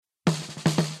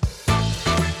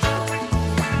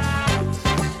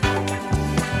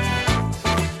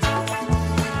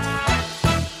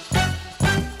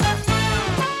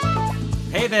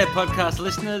there, podcast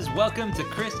listeners. Welcome to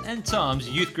Chris and Tom's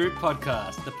Youth Group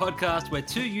Podcast, the podcast where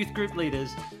two youth group leaders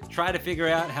try to figure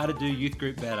out how to do youth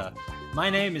group better. My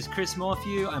name is Chris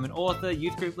Morphew. I'm an author,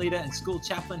 youth group leader, and school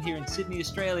chaplain here in Sydney,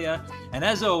 Australia. And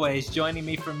as always, joining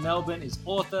me from Melbourne is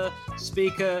author,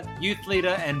 speaker, youth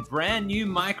leader, and brand new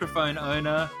microphone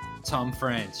owner, Tom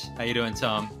French. How you doing,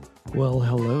 Tom? Well,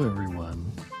 hello, everyone.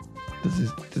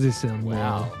 Does this sound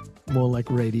more like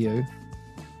radio?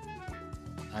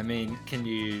 I mean, can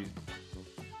you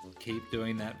keep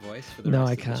doing that voice for the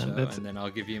rest of the show? And then I'll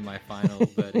give you my final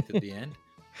verdict at the end.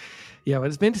 Yeah, well,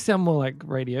 it's meant to sound more like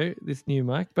radio, this new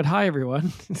mic. But hi,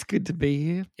 everyone. It's good to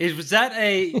be here. Was that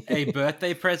a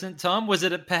birthday present, Tom? Was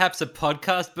it perhaps a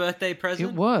podcast birthday present?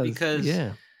 It was, because,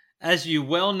 as you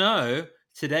well know,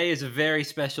 today is a very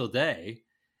special day.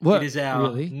 What? It is our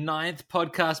 9th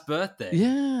podcast birthday.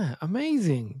 Yeah,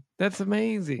 amazing. That's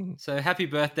amazing. So happy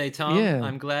birthday, Tom. Yeah.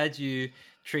 I'm glad you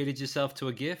treated yourself to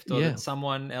a gift, or that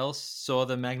someone else saw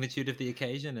the magnitude of the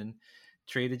occasion and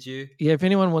treated you. Yeah, if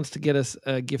anyone wants to get us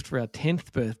a gift for our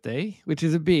 10th birthday, which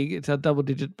is it's our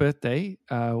double-digit birthday,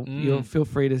 you'll feel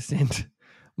free to send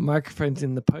microphones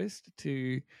in the post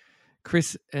to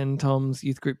Chris and Tom's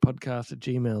Youth Group Podcast at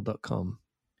gmail.com.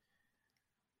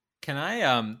 Can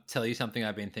I tell you something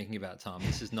I've been thinking about, Tom?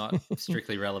 This is not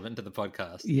strictly relevant to the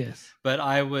podcast. Yes. But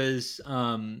I was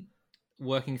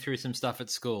working through some stuff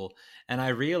at school, and I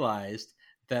realized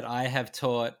that I have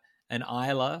taught an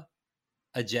Isla,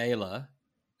 a Jayla,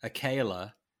 a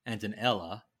Kayla, and an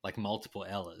Ella, like multiple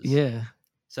Ellas. Yeah.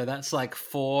 So that's like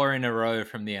 4 in a row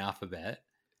from the alphabet.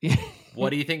 Yeah.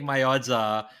 What do you think my odds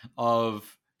are of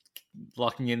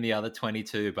locking in the other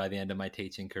 22 by the end of my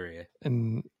teaching career?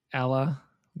 And Ella,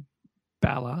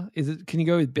 Bella. Can you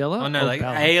go with Bella? Oh, no, like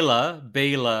Bella? Ayla,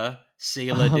 Bela,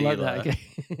 Seela, Deela, like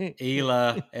okay.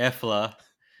 Ela, Efla,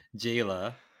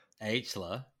 Gila,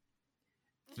 Hla.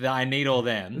 I need all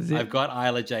them. I've got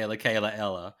Isla, Jayla, Kayla,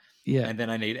 Ella. Yeah. And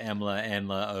then I need Emla,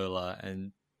 Enla, Ola,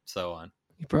 and so on.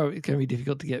 It's going to be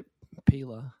difficult to get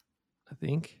Pila, I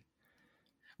think.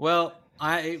 Well,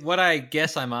 what I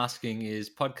guess I'm asking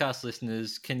is, podcast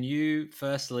listeners, can you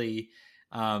firstly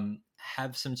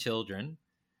have some children,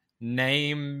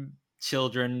 name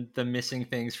children the missing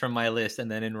things from my list, and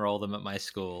then enroll them at my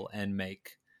school and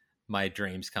make my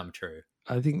dreams come true?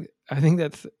 I think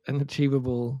that's an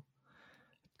achievable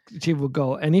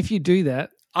goal. And if you do that,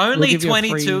 only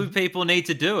 22 people need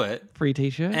to do it. Free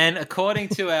t-shirt. And according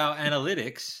to our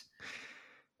analytics,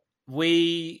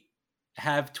 we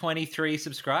have 23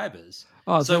 subscribers.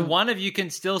 Oh, so one of you can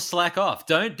still slack off.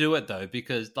 Don't do it though,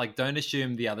 because don't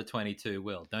assume the other 22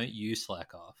 will. Don't you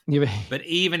slack off. Yeah, but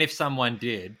even if someone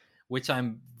did, which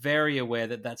I'm very aware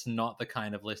that that's not the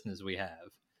kind of listeners we have.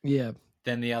 Yeah.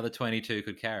 Then the other 22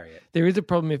 could carry it. There is a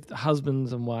problem if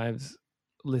husbands and wives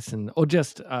listen, or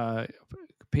just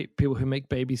people who make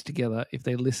babies together. If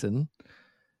they listen,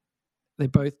 they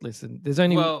both listen. There's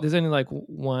only like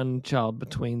one child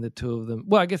between the two of them.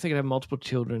 Well, I guess they could have multiple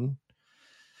children,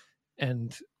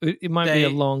 and it might be a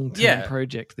long-term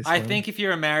project. I think if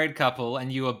you're a married couple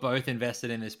and you are both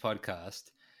invested in this podcast,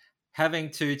 having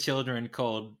 2 children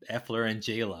called Efla and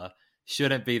Gila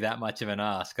shouldn't be that much of an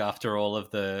ask after all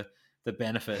of the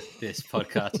benefit this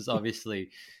podcast is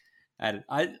obviously added.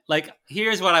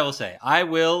 Here's what I will say. I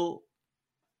will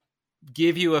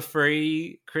give you a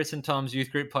free Chris and Tom's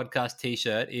Youth Group Podcast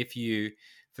t-shirt if you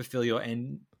fulfill your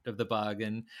end of the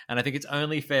bargain. And I think it's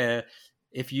only fair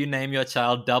if you name your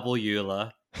child Double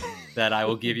Eula that I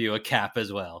will give you a cap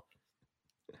as well.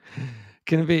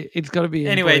 It's got to be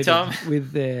anyway, Tom,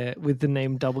 with the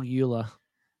name Double Eula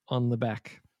on the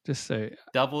back, just so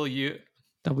Double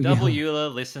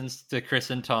Eula listens to Chris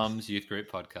and Tom's Youth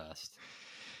Group Podcast.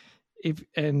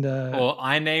 Or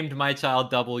I named my child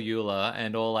Double Eula,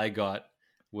 and all I got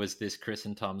was this Chris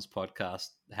and Tom's podcast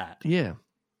hat. Yeah,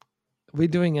 we're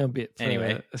doing our bit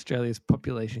for Australia's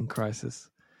population crisis,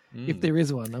 if there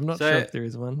is one. I'm not sure if there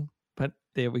is one, but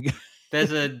there we go.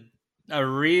 There's a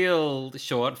real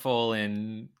shortfall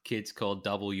in kids called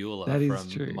Double Eula from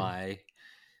true. My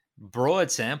broad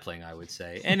sampling, I would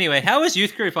say. Anyway, how was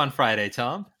youth group on Friday,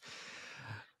 Tom?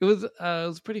 It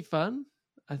was pretty fun,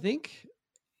 I think.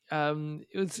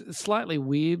 It was a slightly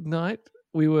weird night.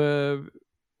 We were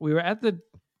at the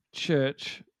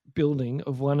church building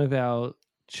of one of our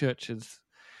churches.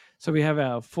 So we have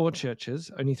our 4 churches.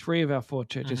 Only 3 of our 4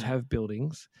 churches have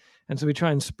buildings, and so we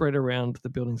try and spread around the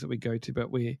buildings that we go to.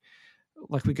 But we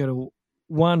go to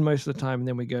one most of the time, and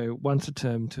then we go once a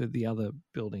term to the other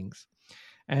buildings.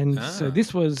 And so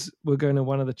we're going to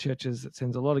one of the churches that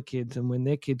sends a lot of kids. And when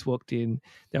their kids walked in,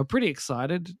 they were pretty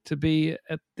excited to be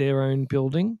at their own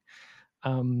building.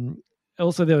 A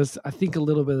also there was, I think, a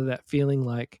little bit of that feeling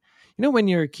like, when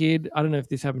you're a kid, I don't know if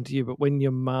this happened to you, but when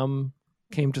your mum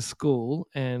came to school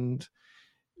and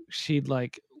she'd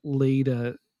like lead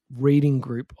a reading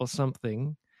group or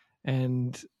something,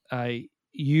 and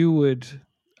you would,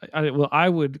 I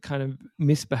would kind of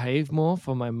misbehave more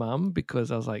for my mum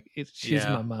because I was like, she's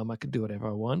my mum, I could do whatever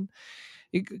I want.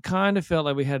 It kind of felt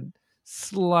like we had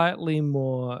slightly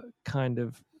more kind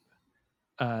of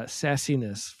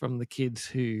sassiness from the kids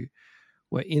who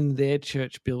were in their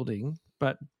church building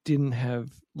but didn't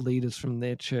have leaders from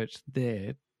their church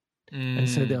there. And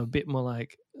so they were a bit more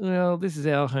like, well, this is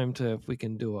our home turf. We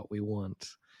can do what we want.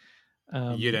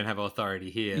 You don't have authority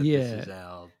here. Yeah. This is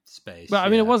our space. But I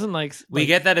mean, it wasn't like... We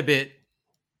get that a bit.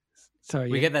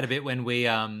 Sorry. We get that a bit when we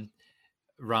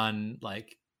run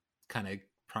like kind of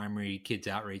primary kids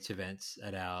outreach events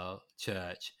at our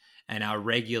church. And our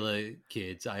regular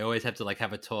kids, I always have to like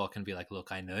have a talk and be like,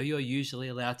 look, I know you're usually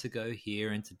allowed to go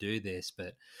here and to do this,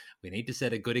 but we need to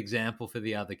set a good example for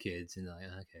the other kids. And like,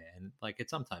 okay. And like, it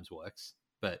sometimes works,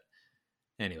 but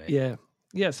anyway. Yeah.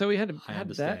 Yeah. So we had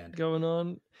that going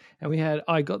on, and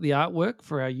I got the artwork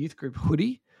for our youth group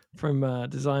hoodie from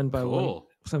designed by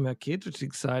some of our kids, which is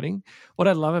exciting. What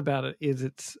I love about it is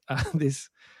it's this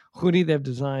hoodie they've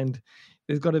designed.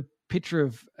 There's got a picture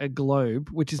of a globe,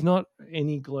 which is not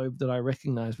any globe that I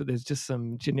recognize, but there's just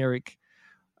some generic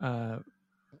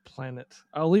planet.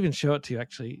 I'll even show it to you.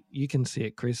 Actually, you can see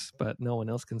it, Chris, but no one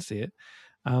else can see it.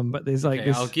 But there's like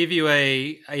this. I'll give you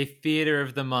a theater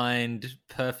of the mind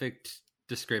perfect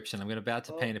description. I'm about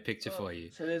to paint a picture for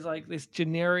you. So there's like this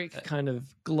generic kind of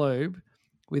globe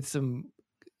with some,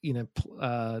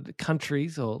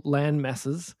 countries or land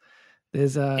masses.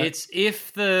 It's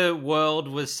if the world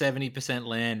was 70%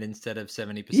 land instead of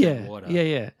 70% water.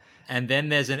 Yeah. And then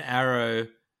there's an arrow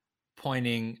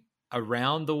pointing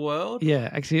around the world. Yeah,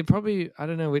 actually, it probably, I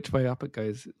don't know which way up it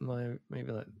goes.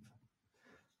 Maybe like,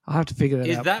 I'll have to figure that out.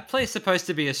 Is that place supposed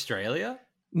to be Australia?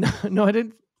 No, I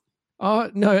didn't.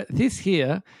 Oh, no, this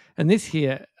here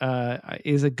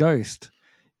is a ghost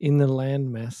in the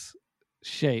landmass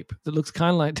shape that looks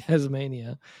kind of like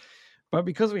Tasmania. But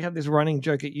because we had this running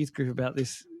joke at youth group about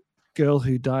this girl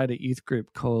who died at youth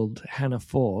group called Hannah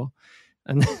 4,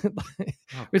 and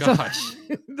gosh,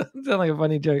 it doesn't sound like a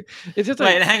funny joke. It's just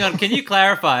wait, hang on. Can you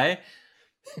clarify?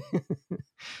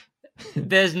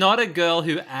 There's not a girl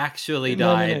who actually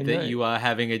died that you are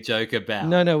having a joke about.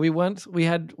 No. We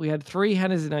had 3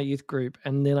 Hannahs in our youth group,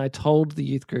 and then I told the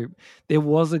youth group there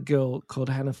was a girl called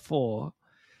Hannah 4.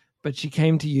 But she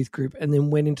came to youth group and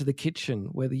then went into the kitchen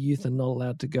where the youth are not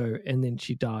allowed to go, and then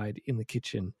she died in the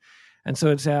kitchen. And so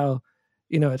it's our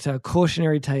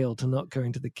cautionary tale to not go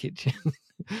into the kitchen.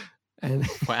 And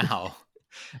wow.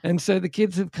 And so the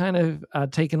kids have kind of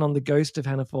taken on the ghost of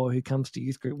Hannah 4, who comes to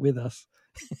youth group with us.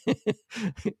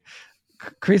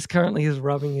 Chris currently is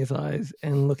rubbing his eyes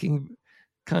and looking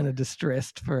kind of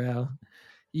distressed for our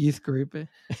youth group.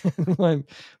 my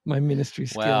ministry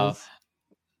skills. Wow.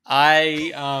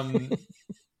 I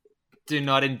do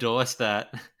not endorse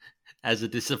that as a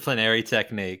disciplinary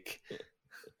technique.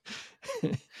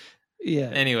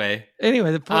 Yeah. Anyway,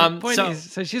 the point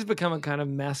is, so she's become a kind of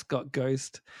mascot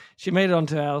ghost. She made it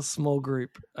onto our small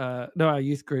group, our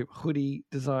youth group hoodie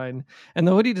design. And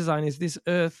the hoodie design is this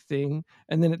earth thing,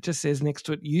 and then it just says next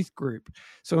to it youth group.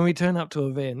 So when we turn up to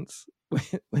events,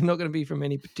 we're not going to be from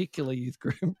any particular youth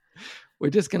group.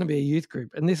 We're just going to be a youth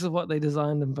group. And this is what they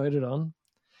designed and voted on.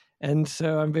 And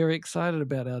so I'm very excited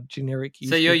about our generic youth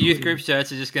group. So your youth group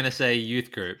shirts are just going to say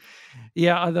youth group?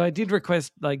 Yeah, although I did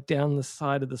request like down the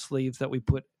side of the sleeves that we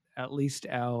put at least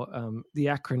our the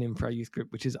acronym for our youth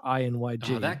group, which is INYG.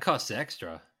 Oh, that costs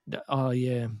extra. Oh,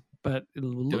 yeah, but it'll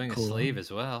look doing cool. A sleeve as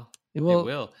well. It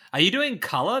will. Are you doing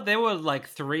color? There were like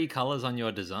 3 colors on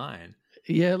your design.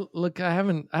 Yeah, look, I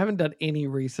haven't done any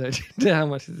research into how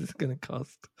much is this going to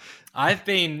cost. I've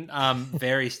been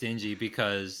very stingy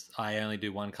because I only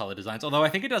do 1 color designs. Although I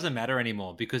think it doesn't matter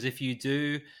anymore, because if you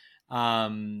do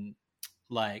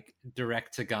like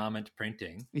direct to garment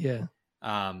printing, yeah.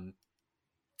 Can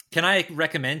I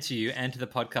recommend to you and to the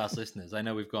podcast listeners? I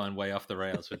know we've gone way off the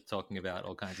rails with talking about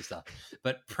all kinds of stuff,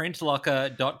 but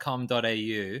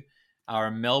printlocker.com.au are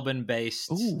a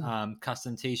Melbourne-based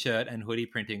custom t-shirt and hoodie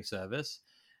printing service,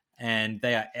 and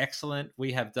they are excellent.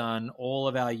 We have done all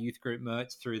of our youth group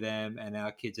merch through them and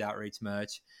our kids outreach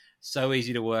merch. So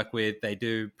easy to work with. They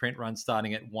do print runs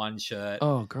starting at 1 shirt.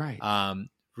 Oh, great.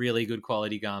 Really good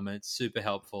quality garments, super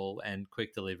helpful and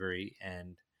quick delivery.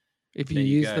 And if you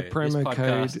use the promo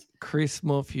code Chris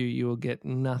Morphew, you will get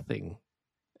nothing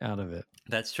out of it.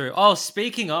 That's true. Oh,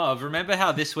 speaking of, remember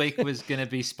how this week was going to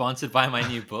be sponsored by my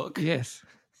new book? Yes.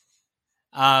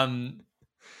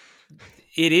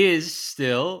 It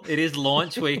is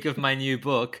launch week of my new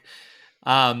book,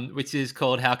 which is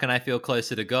called How Can I Feel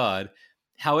Closer to God?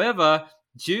 However,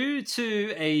 due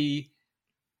to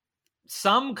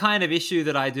some kind of issue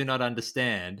that I do not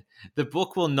understand, the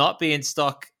book will not be in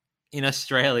stock in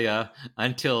Australia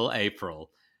until April.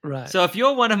 Right. So if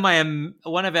you're one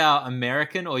of our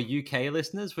American or UK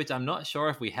listeners, which I'm not sure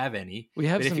if we have any, We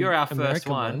have but some if you're our American first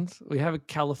one, ones. We have a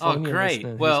California great.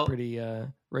 listener who's Well, pretty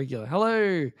regular.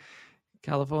 Hello,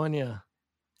 California.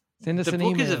 Send us the an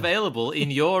book is email. available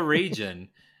in your region,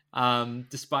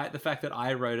 despite the fact that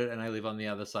I wrote it and I live on the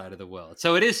other side of the world.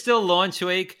 So it is still launch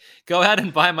week. Go out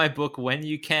and buy my book when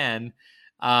you can.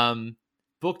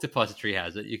 Book Depository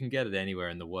has it. You can get it anywhere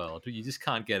in the world. You just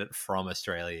can't get it from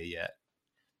Australia yet.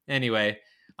 Anyway,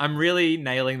 I'm really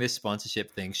nailing this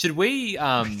sponsorship thing. Should we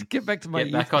get back to my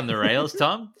back on the rails,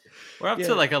 Tom? We're up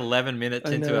to like 11 minutes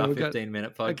into our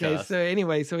 15-minute podcast. Okay, so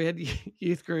anyway, we had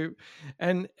youth group,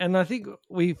 and I think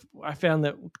I found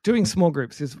that doing small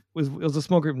groups was a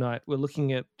small group night. We're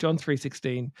looking at John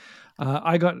 3:16.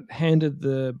 I got handed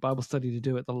the Bible study to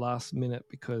do at the last minute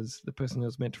because the person who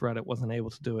was meant to write it wasn't able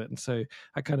to do it, and so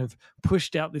I kind of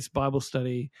pushed out this Bible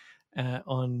study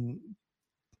on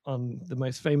the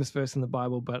most famous verse in the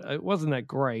Bible, but it wasn't that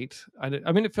great. I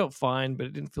mean, it felt fine, but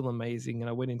it didn't feel amazing. And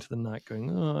I went into the night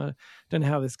going, I don't know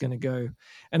how this is going to go.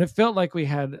 And it felt like we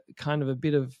had kind of a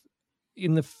bit of,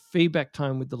 in the feedback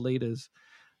time with the leaders,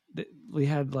 we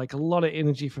had like a lot of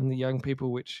energy from the young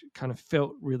people, which kind of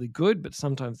felt really good, but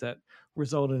sometimes that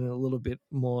resulted in a little bit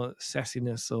more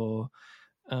sassiness or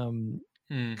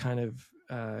kind of,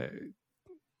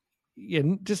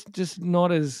 just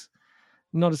not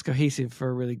as cohesive for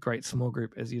a really great small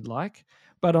group as you'd like.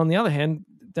 But on the other hand,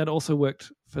 that also worked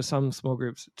for some small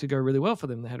groups to go really well for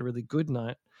them. They had a really good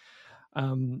night.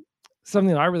 Something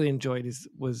that I really enjoyed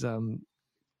was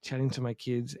chatting to my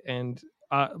kids. And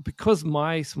because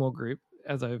my small group,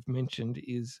 as I've mentioned,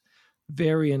 is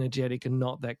very energetic and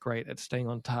not that great at staying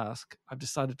on task, I've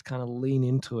decided to kind of lean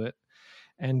into it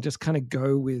and just kind of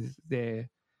go with their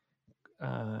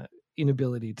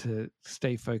inability to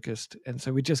stay focused, and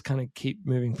so we just kind of keep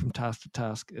moving from task to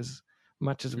task as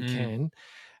much as we can.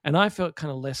 And I felt kind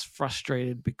of less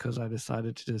frustrated because I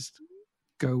decided to just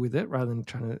go with it rather than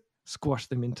trying to squash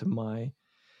them into my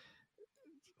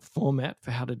format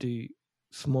for how to do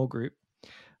small group,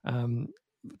 to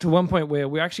one point where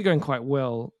we're actually going quite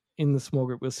well in the small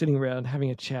group. We're sitting around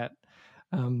having a chat.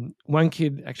 One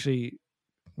kid actually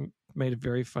made a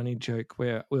very funny joke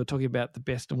where we were talking about the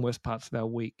best and worst parts of our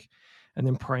week and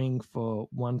then praying for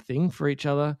one thing for each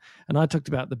other. And I talked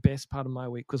about the best part of my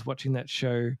week was watching that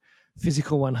show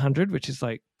Physical 100, which is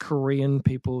like Korean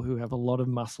people who have a lot of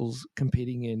muscles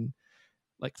competing in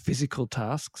like physical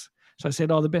tasks. So I said,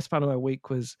 the best part of my week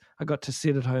was I got to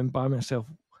sit at home by myself,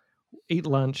 eat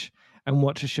lunch, and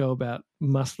watch a show about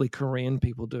muscly Korean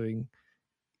people doing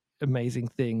amazing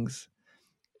things.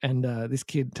 And this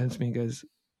kid turns to me and goes,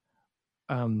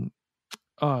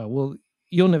 well,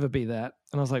 you'll never be that.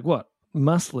 And I was like, what,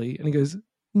 muscly? And he goes,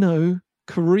 no,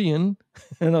 Korean.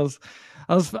 And I was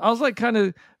like kind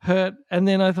of hurt. And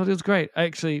then I thought it was great.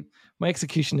 My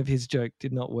execution of his joke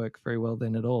did not work very well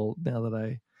then at all. Now that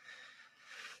I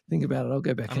think about it, I'll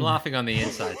go back. I'm laughing on the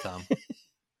inside, Tom.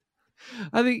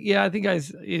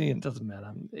 It doesn't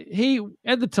matter.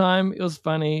 At the time, it was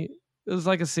funny. It was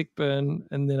like a sick burn,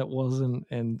 and then it wasn't.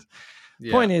 And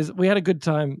point is, we had a good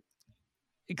time.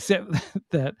 Except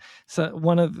that, so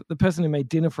one of the person who made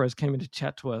dinner for us came in to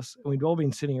chat to us, and we'd all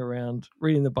been sitting around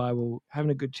reading the Bible,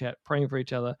 having a good chat, praying for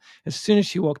each other. As soon as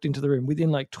she walked into the room, within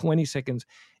like 20 seconds,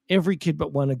 every kid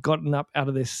but one had gotten up out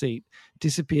of their seat,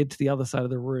 disappeared to the other side of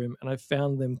the room, and I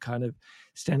found them kind of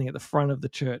standing at the front of the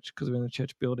church because we're in a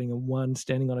church building, and one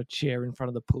standing on a chair in front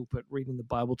of the pulpit reading the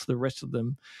Bible to the rest of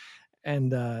them,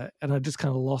 and I just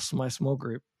kind of lost my small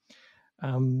group.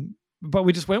 But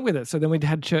we just went with it. So then we'd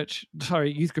had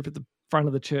youth group at the front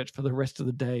of the church for the rest of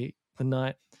the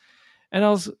night. And I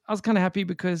was kind of happy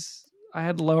because I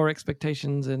had lower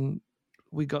expectations and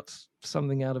we got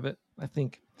something out of it, I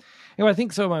think. Anyway, I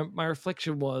think so. My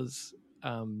reflection was,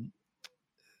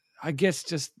 I guess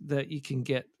just that you can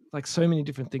get like so many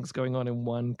different things going on in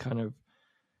one kind of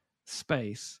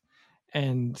space.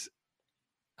 And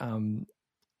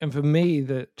for me,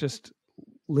 that just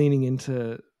leaning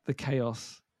into the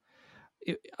chaos,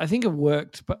 I think it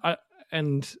worked, but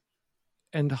and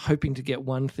hoping to get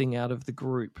one thing out of the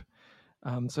group.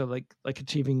 So like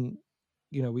achieving,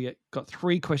 we got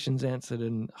 3 questions answered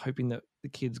and hoping that the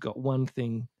kids got one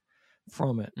thing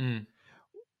from it.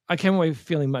 I came away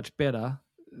feeling much better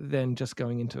than just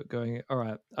going into it going, all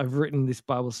right, I've written this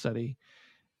Bible study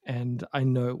and I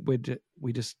know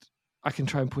we just I can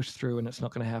try and push through and it's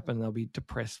not going to happen. They'll be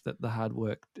depressed that the hard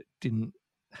work didn't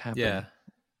happen.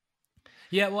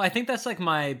 Yeah, well, I think that's like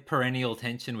my perennial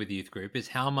tension with youth group is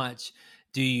how much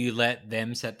do you let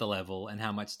them set the level and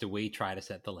how much do we try to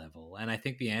set the level? And I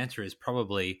think the answer is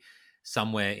probably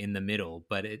somewhere in the middle,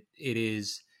 but it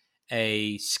is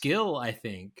a skill, I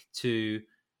think, to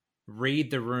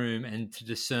read the room and to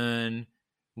discern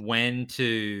when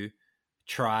to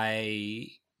try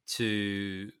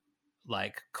to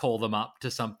like call them up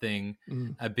to something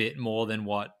a bit more than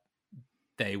what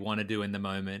they want to do in the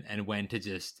moment and when to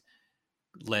just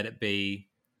let it be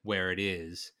where it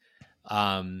is.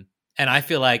 And I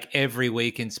feel like every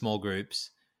week in small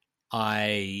groups,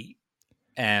 I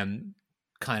am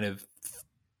kind of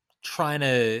trying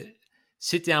to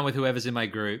sit down with whoever's in my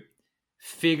group,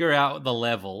 figure out the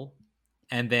level,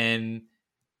 and then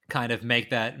kind of make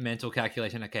that mental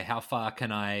calculation. Okay, how far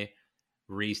can I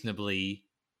reasonably,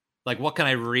 like, what can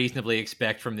I reasonably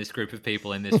expect from this group of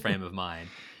people in this frame of mind?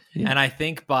 Yeah. And I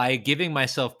think by giving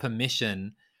myself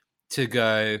permission to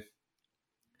go,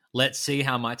 let's see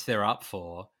how much they're up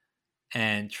for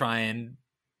and try and,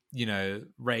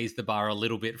 raise the bar a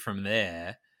little bit from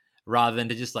there rather than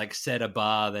to just like set a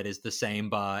bar that is the same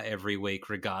bar every week,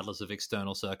 regardless of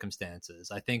external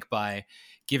circumstances. I think by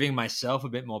giving myself a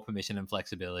bit more permission and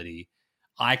flexibility,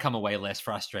 I come away less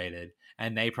frustrated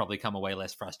and they probably come away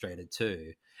less frustrated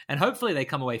too. And hopefully they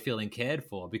come away feeling cared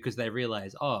for because they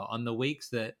realize, on the weeks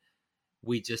that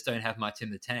we just don't have much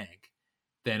in the tank,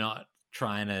 they're not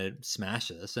trying to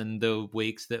smash us. And the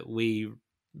weeks that we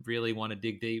really want to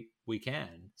dig deep, we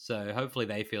can. So hopefully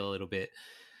they feel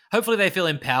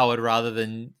empowered rather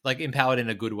than like empowered in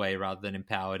a good way rather than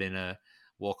empowered in a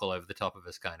walk all over the top of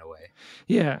us kind of way.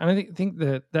 Yeah. And I think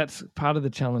that that's part of the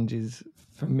challenge is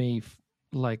for me,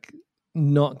 like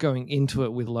not going into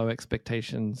it with low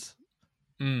expectations.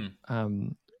 Or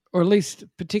at least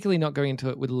particularly not going into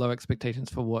it with low expectations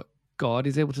for what God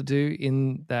is able to do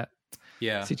in that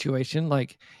situation.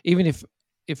 Like even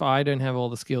if I don't have all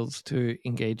the skills to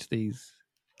engage these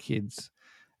kids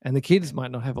and the kids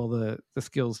might not have all the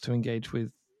skills to engage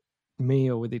with me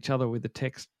or with each other with the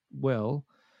text whatever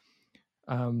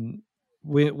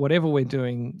we're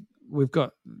doing, we're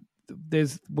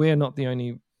not the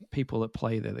only people at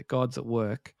play there, that God's at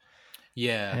work.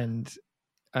 Yeah. And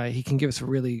he can give us a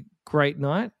really great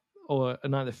night or a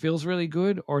night that feels really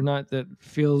good or a night that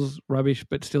feels rubbish,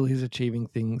 but still he's achieving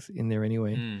things in there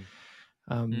anyway.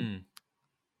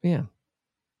 Yeah.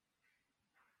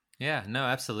 Yeah, no,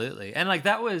 absolutely. And like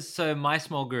that was, so my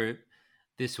small group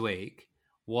this week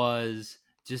was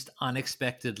just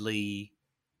unexpectedly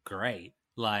great.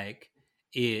 Like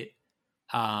it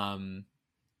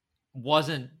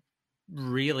wasn't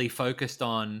really focused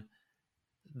on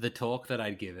the talk that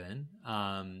I'd given,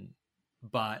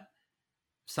 but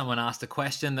someone asked a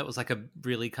question that was like a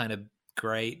really kind of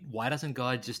great, why doesn't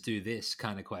God just do this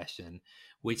kind of question,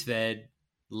 which then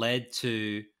led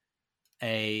to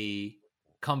a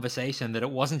conversation that it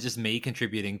wasn't just me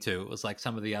contributing to. It was like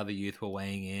some of the other youth were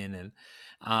weighing in,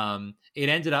 and it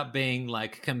ended up being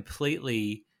like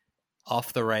completely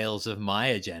off the rails of my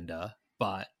agenda.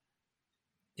 But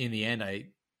in the end, I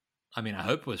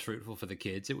hope it was fruitful for the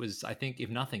kids. It was, I think, if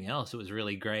nothing else, it was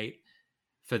really great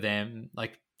for them,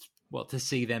 to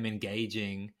see them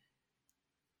engaging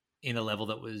in a level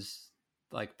that was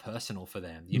like personal for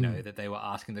them, that they were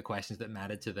asking the questions that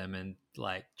mattered to them and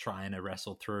like trying to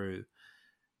wrestle through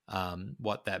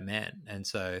what that meant. And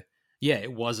so, yeah,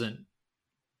 it wasn't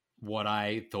what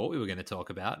I thought we were going to talk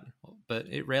about, but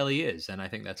it rarely is. And I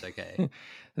think that's okay.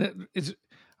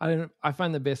 I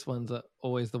find the best ones are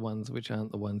always the ones which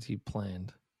aren't the ones you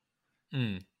planned.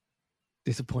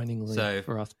 Disappointingly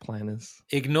for us planners.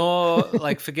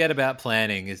 Forget about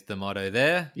planning is the motto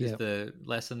there, is the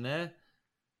lesson there.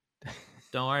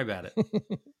 Don't worry about it.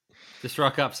 Just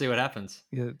rock up, see what happens.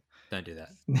 Yeah. Don't do that.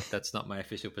 That's not my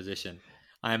official position.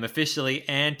 I am officially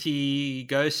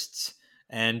anti-ghosts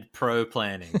and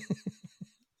pro-planning.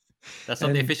 That's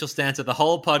not the official stance of the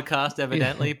whole podcast,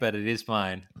 evidently, but it is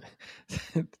mine.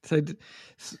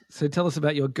 So tell us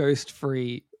about your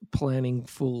ghost-free planning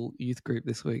full youth group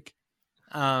this week.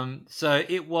 So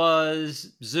it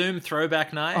was Zoom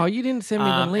throwback night. Oh, you didn't send me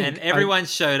the link. And everyone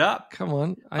showed up. Come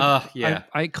on.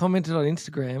 I commented on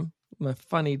Instagram, my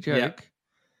funny joke. Yep.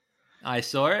 I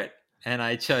saw it and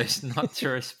I chose not to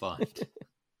respond.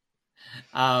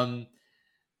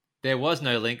 There was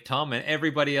no link, Tom, and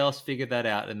everybody else figured that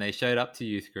out and they showed up to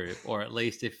youth group, or at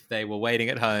least if they were waiting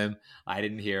at home, I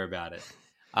didn't hear about it.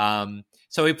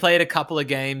 So we played a couple of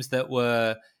games that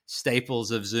were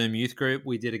staples of Zoom youth group.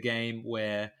 We did a game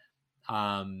where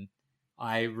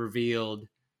I revealed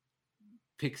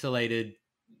pixelated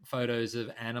photos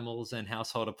of animals and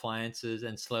household appliances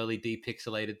and slowly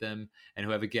depixelated them. And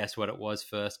whoever guessed what it was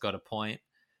first got a point.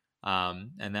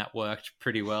 And that worked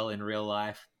pretty well in real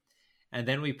life. And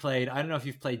then we played, I don't know if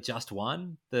you've played Just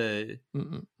One, the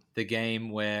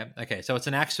game where, okay, so it's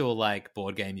an actual like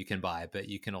board game you can buy, but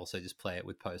you can also just play it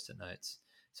with Post-it notes.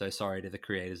 So sorry to the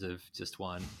creators of Just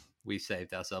One. We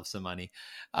saved ourselves some money.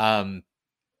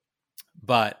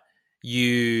 But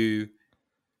you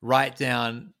write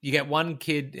down, you get one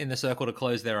kid in the circle to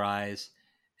close their eyes,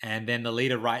 and then the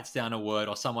leader writes down a word,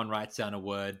 or someone writes down a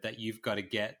word that you've got to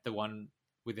get the one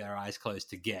with their eyes closed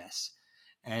to guess.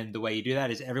 And the way you do that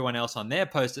is everyone else on their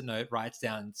Post-it note writes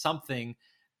down something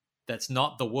that's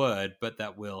not the word, but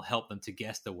that will help them to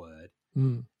guess the word.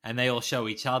 And they all show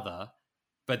each other.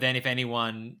 But then if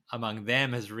anyone among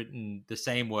them has written the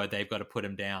same word, they've got to put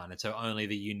them down. And so only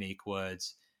the unique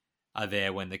words are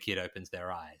there when the kid opens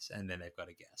their eyes, and then they've got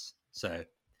to guess. So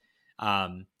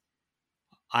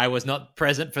I was not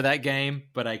present for that game,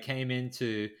 but I came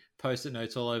into Post-it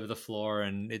notes all over the floor,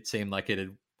 and it seemed like it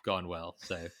had gone well.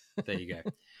 So there you go.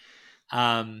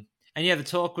 And yeah, the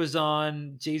talk was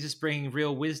on Jesus bringing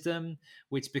real wisdom,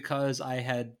 which because I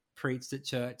had preached at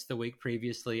church the week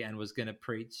previously and was going to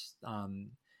preach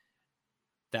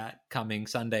that coming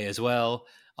Sunday as well,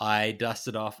 I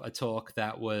dusted off a talk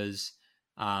that was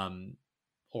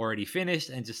already finished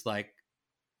and just like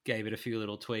gave it a few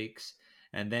little tweaks.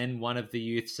 And then one of the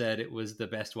youth said it was the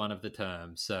best one of the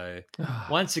term. So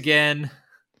once again,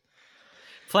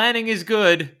 planning is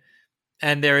good,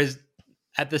 and there is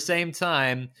at the same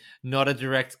time not a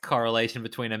direct correlation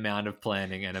between amount of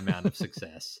planning and amount of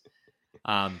success.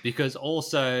 Because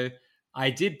also I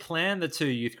did plan the 2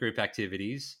 youth group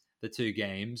activities, the 2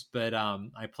 games, but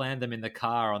I planned them in the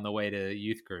car on the way to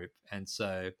youth group. And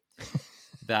so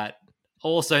that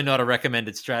also not a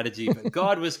recommended strategy, but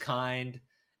God was kind,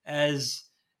 as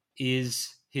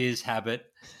is his habit.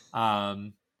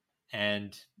 And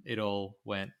it all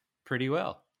went pretty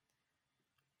well.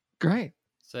 Great.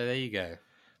 So there you go.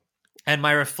 And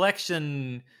my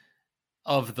reflection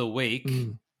of the week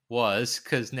was,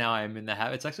 because now I'm in the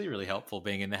habit, it's actually really helpful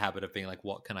being in the habit of being like,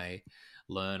 what can I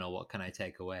learn or what can I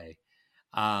take away?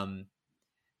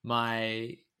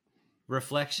 My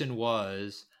reflection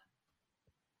was,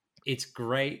 it's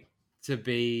great to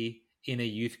be in a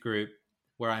youth group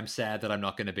where I'm sad that I'm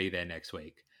not going to be there next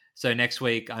week. So next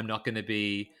week, I'm not going to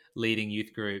be leading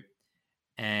youth group,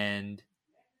 and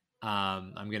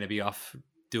I'm going to be off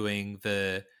doing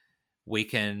the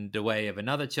weekend away of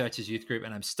another church's youth group.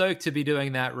 And I'm stoked to be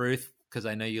doing that, Ruth, because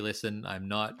I know you listen. I'm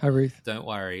not. Hi, Ruth. Don't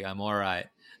worry. I'm all right.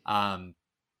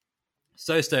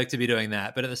 So stoked to be doing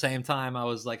that. But at the same time, I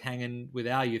was like hanging with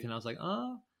our youth, and I was like,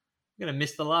 oh, I'm going to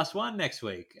miss the last one next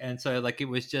week. And so like, it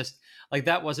was just like,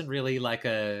 that wasn't really like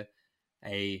a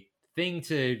thing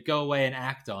to go away and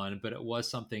act on, but it was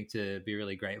something to be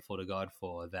really grateful to God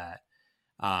for, that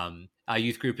our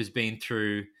youth group has been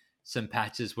through some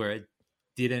patches where it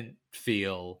didn't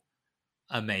feel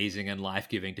amazing and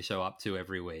life-giving to show up to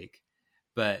every week,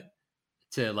 but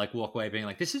to like walk away being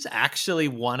like, this is actually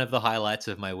one of the highlights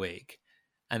of my week.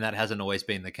 And that hasn't always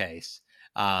been the case.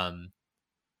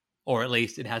 Or at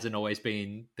least it hasn't always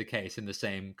been the case in the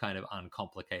same kind of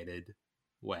uncomplicated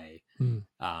way.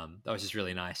 That was just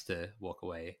really nice to walk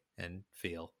away and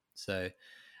feel. So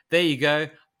there you go.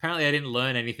 Apparently I didn't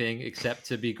learn anything except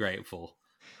to be grateful.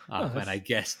 And I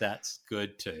guess that's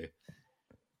good too.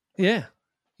 Yeah.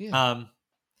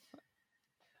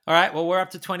 All right. Well, we're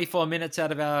up to 24 minutes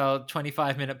out of our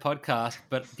 25-minute podcast.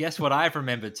 But guess what I've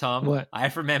remembered, Tom? What?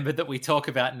 I've remembered that we talk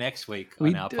about next week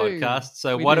on our podcast.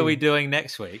 So We what do. are we doing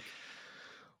next week?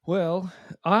 Well,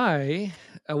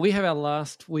 we have our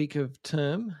last week of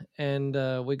term, and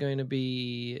we're going to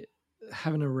be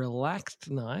having a relaxed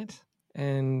night,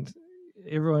 and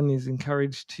everyone is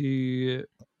encouraged to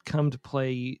come to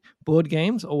play board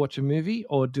games or watch a movie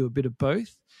or do a bit of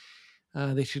both.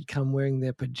 They should come wearing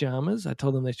their pajamas. I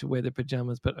told them they should wear their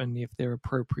pajamas, but only if they're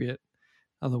appropriate.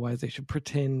 Otherwise, they should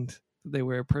pretend that they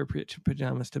wear appropriate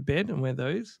pajamas to bed and wear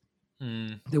those.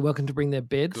 They're welcome to bring their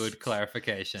beds. Good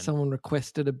clarification. Someone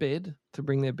requested a bed to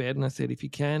bring their bed, and I said, if you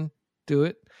can, do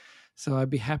it. So I'd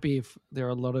be happy if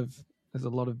there's a lot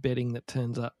of bedding that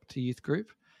turns up to youth group.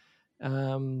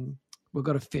 We've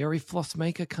got a fairy floss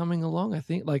maker coming along, I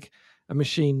think, like a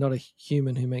machine, not a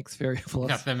human who makes fairy floss.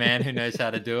 Not the man who knows how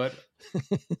to do it.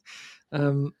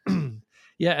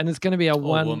 Yeah, and it's going to be a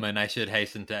woman, I should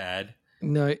hasten to add.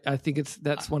 No, I think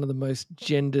that's one of the most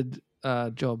gendered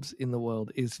jobs in the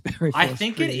world is fairy I floss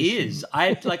think it creation. is.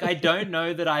 I don't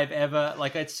know that I've ever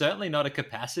it's certainly not a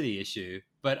capacity issue,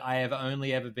 but I have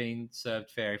only ever been served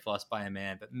fairy floss by a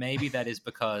man. But maybe that is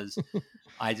because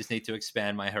I just need to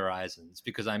expand my horizons,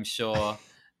 because I'm sure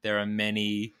there are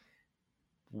many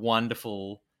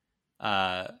wonderful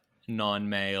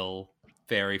non-male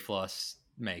fairy floss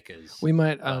makers. We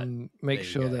might But make there you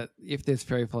sure go. that if there's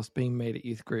fairy floss being made at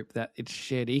youth group, that it's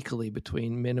shared equally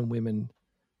between men and women,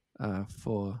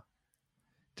 for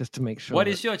just to make sure. What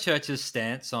that, is your church's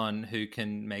stance on who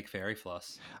can make fairy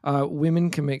floss? women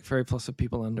can make fairy floss for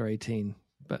people under 18,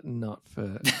 but not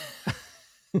for.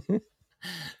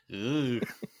 Ugh.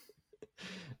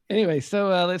 Anyway,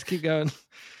 so let's keep going.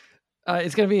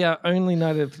 It's going to be our only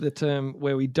night of the term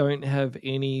where we don't have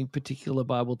any particular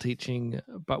Bible teaching,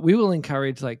 but we will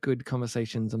encourage like good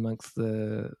conversations amongst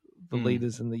the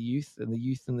leaders and the youth and the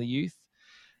youth and the youth.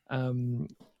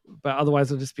 But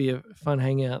otherwise, it'll just be a fun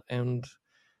hangout, and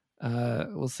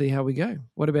we'll see how we go.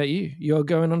 What about you? You're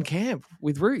going on camp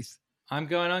with Ruth. I'm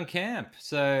going on camp.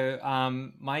 So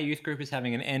my youth group is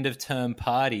having an end of term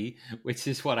party, which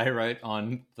is what I wrote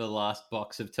on the last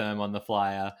box of term on the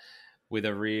flyer, with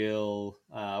a real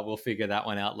we'll figure that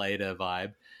one out later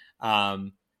vibe.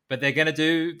 But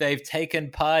they've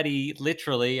taken party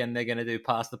literally, and they're going to do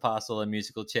pass the parcel and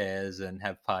musical chairs and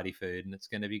have party food, and it's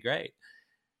going to be great.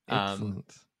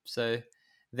 Excellent. So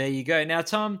there you go. Now,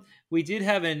 Tom, we did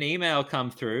have an email come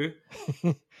through.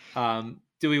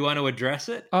 Do we want to address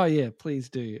it? Oh yeah, please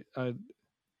do. I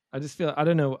just feel I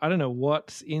don't know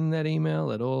what's in that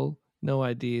email at all. No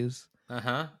ideas.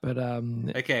 But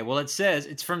okay, well, it says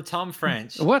it's from Tom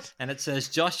French. What? And it says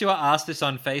Joshua asked this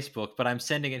on Facebook, but I'm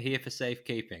sending it here for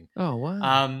safekeeping. Oh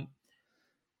wow.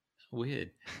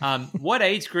 Weird. What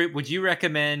age group would you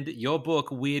recommend your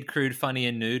book Weird, Crude, Funny,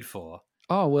 and Nude for?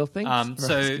 Oh well, thanks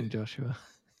for asking, Joshua.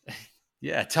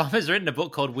 Yeah, Tom has written a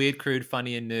book called Weird, Crude,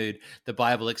 Funny, and Nude: The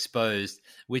Bible Exposed,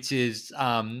 which is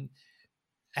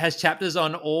has chapters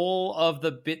on all of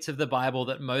the bits of the Bible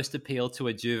that most appeal to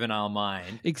a juvenile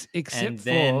mind, except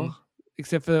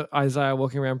for Isaiah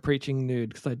walking around preaching nude,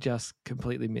 because I just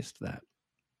completely missed that,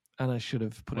 and I should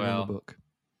have put it in the book.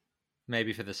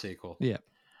 Maybe for the sequel. Yeah.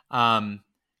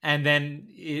 And then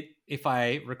if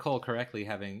I recall correctly,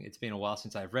 it's been a while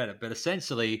since I've read it, but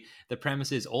essentially the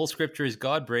premise is all scripture is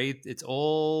God-breathed. It's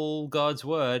all God's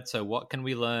word. So what can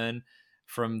we learn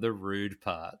from the rude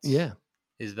parts? Yeah.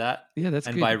 Is that? Yeah, that's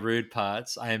and good. By rude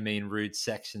parts, I mean rude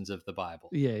sections of the Bible.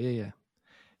 Yeah.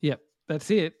 Yep,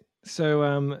 that's it.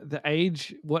 So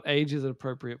what age is it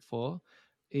appropriate for?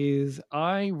 Is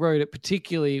I wrote it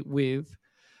particularly with,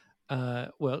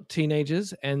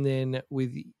 teenagers, and then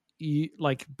with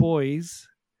like boys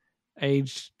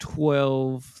aged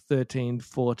 12, 13,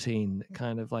 14,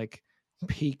 kind of like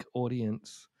peak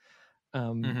audience,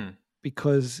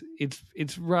 because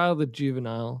it's rather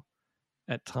juvenile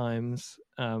at times,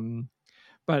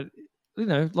 but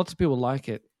lots of people like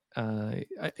it.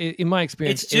 In my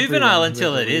experience, it's juvenile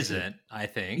until it isn't. I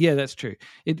think. Yeah, that's true.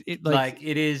 It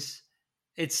is.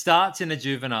 It starts in a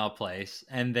juvenile place,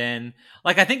 and then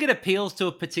I think it appeals to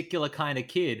a particular kind of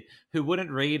kid who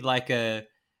wouldn't read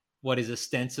what is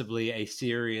ostensibly a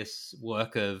serious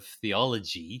work of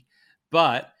theology,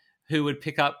 but who would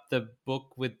pick up the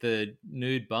book with the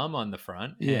nude bum on the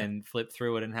front and flip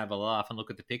through it and have a laugh and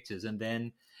look at the pictures, and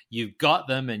then you've got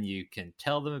them and you can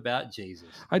tell them about Jesus.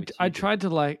 I tried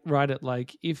to write it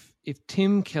like if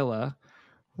Tim Keller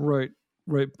wrote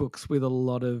books with a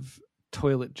lot of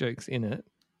toilet jokes in it,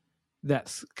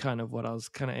 that's kind of what I was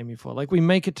kind of aiming for. Like we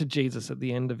make it to Jesus at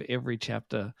the end of every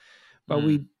chapter, but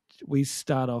we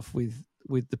start off with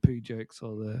the poo jokes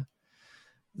or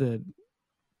the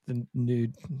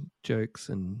nude jokes,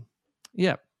 and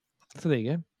yeah. So there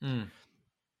you go.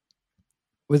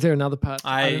 Was there another part?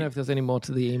 I don't know if there's any more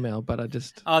to the email, but I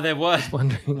just there was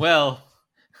wondering. Well,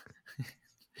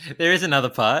 there is another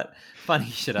part. Funny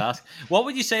you should ask. What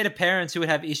would you say to parents who would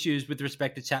have issues with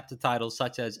respect to chapter titles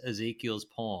such as Ezekiel's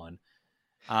porn?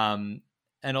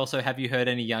 And also, have you heard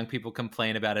any young people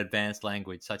complain about advanced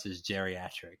language such as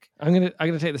geriatric? I'm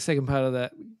gonna take the second part of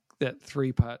that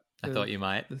 3-part. I thought you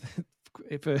might.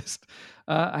 First,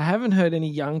 I haven't heard any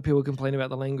young people complain about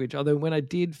the language. Although when I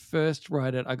did first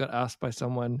write it, I got asked by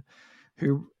someone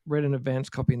who read an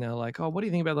advanced copy, and they're like, "Oh, what do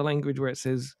you think about the language where it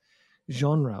says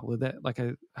genre? With that,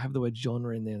 I have the word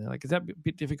genre in there." And they're like, "Is that a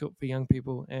bit difficult for young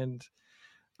people?" And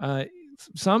there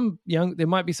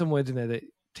might be some words in there that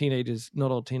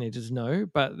not all teenagers know,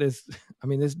 but there's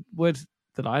words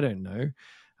that I don't know,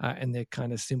 and they're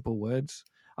kind of simple words.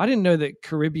 I didn't know that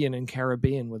Caribbean and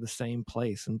Caribbean were the same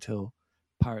place until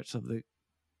Pirates of the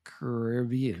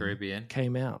Caribbean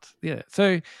came out. Yeah.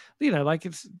 So, like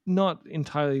it's not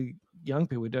entirely young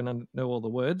people who don't know all the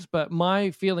words, but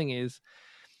my feeling is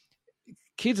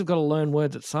kids have got to learn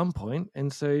words at some point.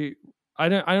 And so I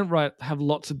don't have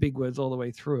lots of big words all the way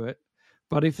through it.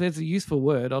 But if there's a useful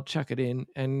word, I'll chuck it in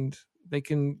and they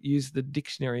can use the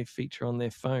dictionary feature on their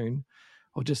phone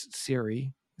or just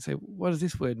Siri and say, what does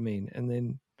this word mean? And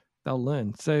then they'll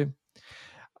learn. So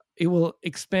it will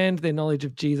expand their knowledge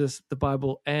of Jesus, the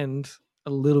Bible, and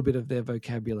a little bit of their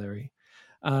vocabulary.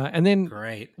 And then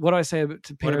Great. What I say to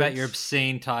parents... What about your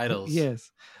obscene titles?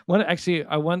 Yes.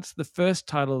 The first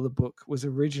title of the book was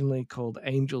originally called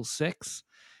Angel Sex.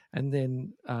 And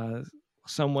then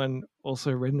someone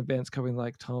also read an advance copy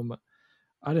like, Tom,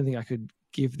 I don't think I could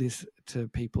give this to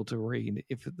people to read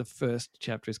if the first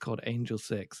chapter is called Angel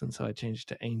Sex. And so I changed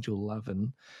to Angel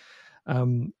Lovin'.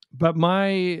 But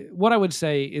what I would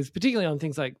say is, particularly on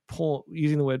things like porn,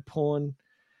 using the word porn,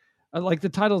 like the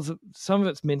titles, some of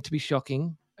it's meant to be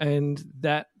shocking, and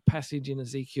that passage in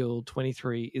Ezekiel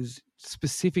 23 is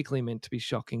specifically meant to be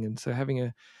shocking, and so having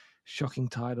a shocking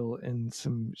title and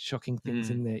some shocking things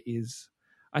in there is,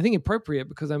 I think, appropriate,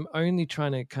 because I'm only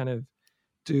trying to kind of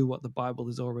do what the Bible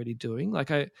is already doing. Like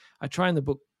I try in the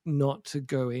book not to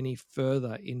go any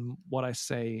further in what I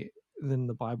say than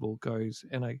the Bible goes,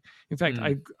 and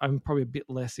I'm probably a bit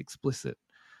less explicit.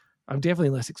 I'm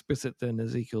definitely less explicit than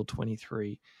Ezekiel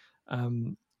 23.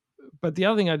 But the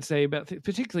other thing I'd say about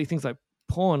particularly things like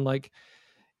porn, like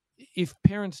if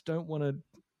parents don't want to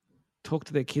talk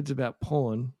to their kids about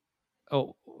porn,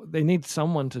 they need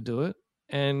someone to do it.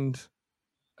 And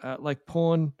like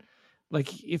porn,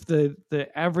 like if the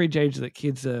average age that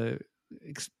kids are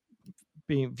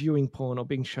viewing porn or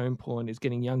being shown porn is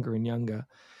getting younger and younger,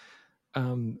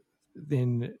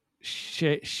 then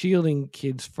shielding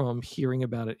kids from hearing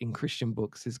about it in Christian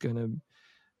books is going to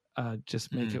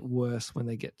just make it worse when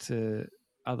they get to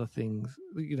other things.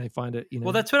 They find it,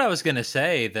 Well, that's what I was going to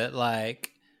say, that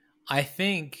like, I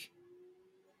think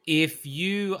if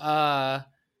you are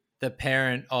the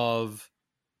parent of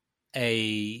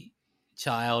a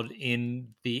child in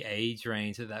the age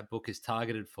range that book is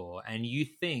targeted for, and you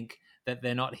think that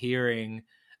they're not hearing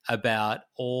about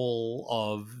all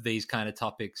of these kind of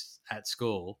topics at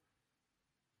school,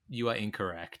 you are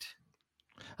incorrect.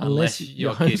 Unless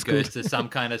your kid goes to some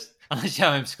kind of... Unless you're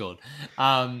homeschooled.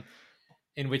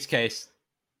 In which case,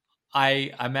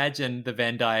 I imagine the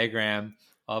Venn diagram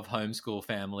of homeschool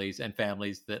families and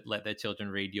families that let their children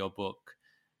read your book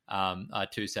are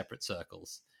two separate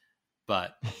circles.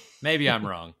 But maybe I'm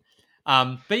wrong.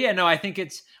 But yeah, no, I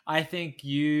think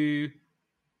you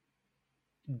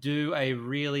do a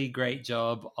really great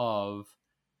job of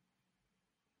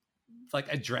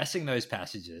like addressing those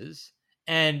passages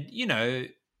and,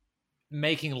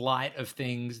 making light of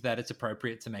things that it's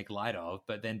appropriate to make light of,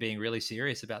 but then being really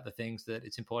serious about the things that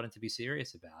it's important to be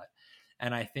serious about.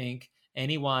 And I think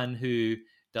anyone who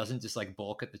doesn't just like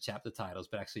balk at the chapter titles,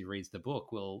 but actually reads the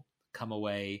book will come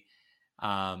away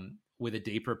with a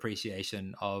deeper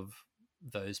appreciation of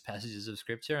those passages of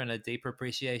scripture and a deeper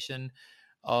appreciation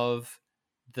of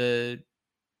the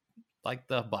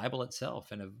Bible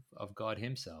itself and of God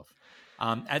himself.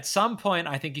 At some point,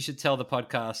 I think you should tell the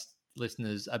podcast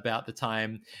listeners about the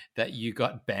time that you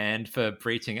got banned for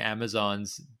breaching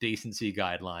Amazon's decency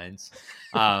guidelines.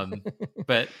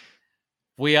 But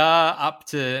we are up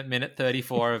to minute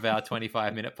 34 of our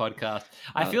 25-minute podcast.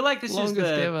 I feel like this is the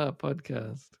longest ever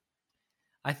podcast.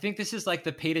 I think this is like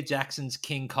the Peter Jackson's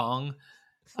King Kong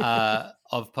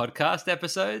of podcast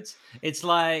episodes. It's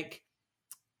like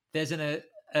there's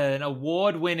an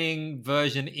award-winning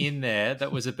version in there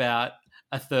that was about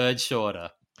a third shorter.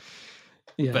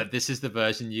 Yeah. But this is the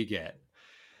version you get.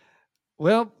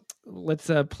 Well,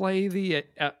 let's play the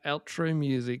outro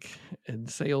music and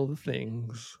say all the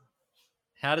things.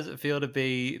 How does it feel to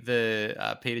be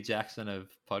the Peter Jackson of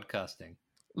podcasting?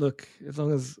 Look, as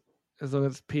long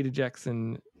as Peter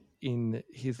Jackson in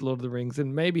his Lord of the Rings,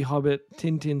 and maybe Hobbit,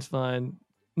 Tintin's fine.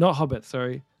 Not Hobbit,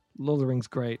 sorry. Lord of the Rings,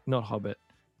 great. Not Hobbit.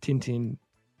 Tintin,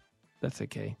 that's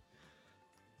okay.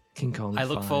 King Kong. I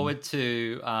look forward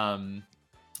to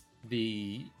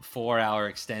the 4-hour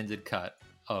extended cut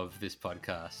of this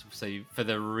podcast. So for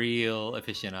the real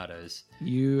aficionados,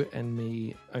 you and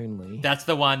me only. That's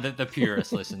the one that the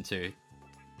purists listen to.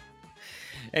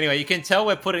 Anyway, you can tell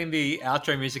we're putting the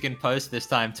outro music in post this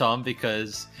time, Tom,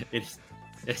 because it's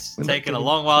taken a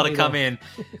long while to come in.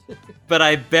 But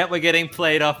I bet we're getting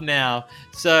played off now.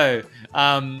 So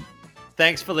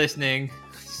thanks for listening.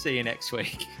 See you next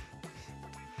week.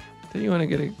 Don't you want to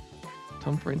go to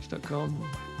tomfrench.com?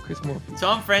 Chris Moore.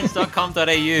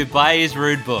 tomfrench.com.au. Buy his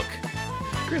rude book.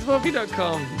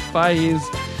 chrismorphy.com. Buy his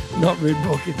Not Rude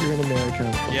book if you're in America.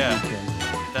 Yeah. You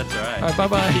can. That's right. All right,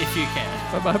 bye-bye. If you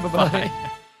can. Bye-bye.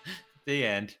 The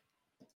end.